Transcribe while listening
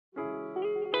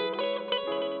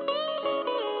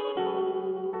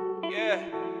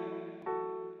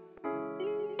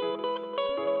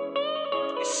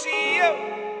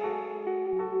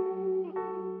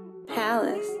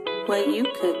What you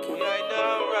cooking? Yeah, I know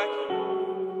I'm rocking.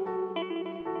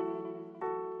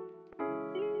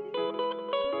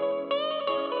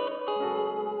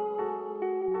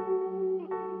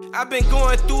 I've been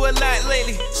going through a lot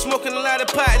lately, smoking a lot of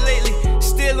pot lately.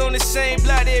 Still on the same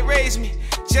block they raised me.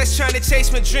 Just trying to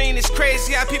chase my dream. It's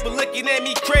crazy how people looking at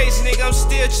me crazy, nigga. I'm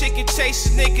still chicken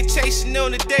chasing, nigga, chasing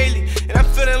on the daily. And I'm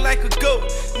feeling like a goat,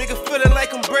 nigga, feeling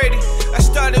like I'm Brady. I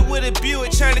started with a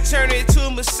Buick, trying to turn it into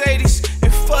a Mercedes.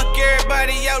 And fuck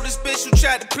everybody out, this bitch who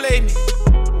tried to play me.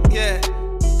 Yeah.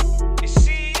 You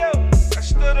CEO, I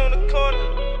stood on the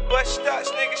corner. Butt starts,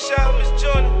 nigga, shout Miss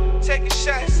Jordan. Taking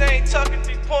shots, I ain't talking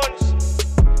 3 pointers.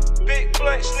 Big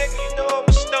blunts, nigga, you know I'm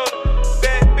a stoner.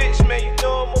 Bad bitch, man, you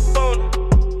know I'm a boner.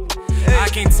 I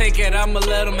can't take it, I'ma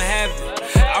let them have it.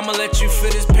 I'ma let you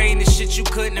feel this pain and shit you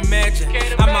couldn't imagine.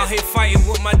 I'm out here fighting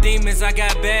with my demons, I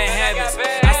got bad habits.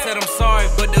 I said I'm sorry,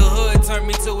 but the hood turned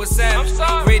me to a savage.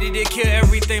 Ready to kill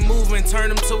everything moving, turn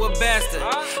them to a bastard.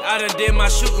 I done did my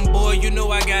shooting, boy, you know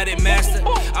I got it mastered.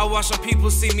 I watch some people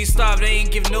see me starve, they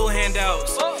ain't give no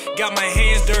handouts. Got my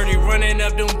hands dirty, running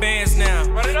up them bands now.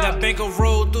 That bank of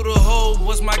road through the hole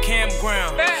was my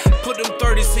campground. Put them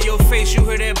 30s to your face, you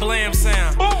hear that blam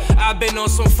sound. I been on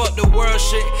some fuck the world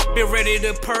shit, been ready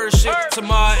to purge shit.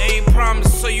 Tomorrow ain't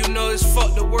promised, so you know it's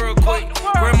fuck the world quick.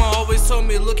 Grandma always told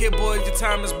me, look here boy, your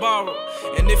time is borrowed.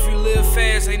 And if you live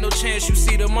fast, ain't no chance you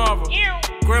see tomorrow.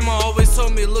 Grandma always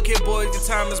told me, look here boy, your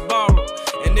time is borrowed.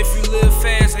 And if you live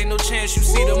fast, ain't no chance you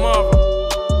see tomorrow.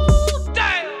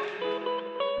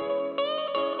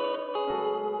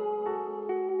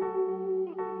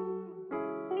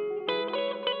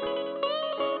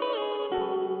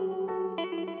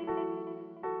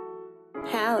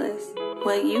 Palace,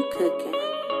 what you cooking?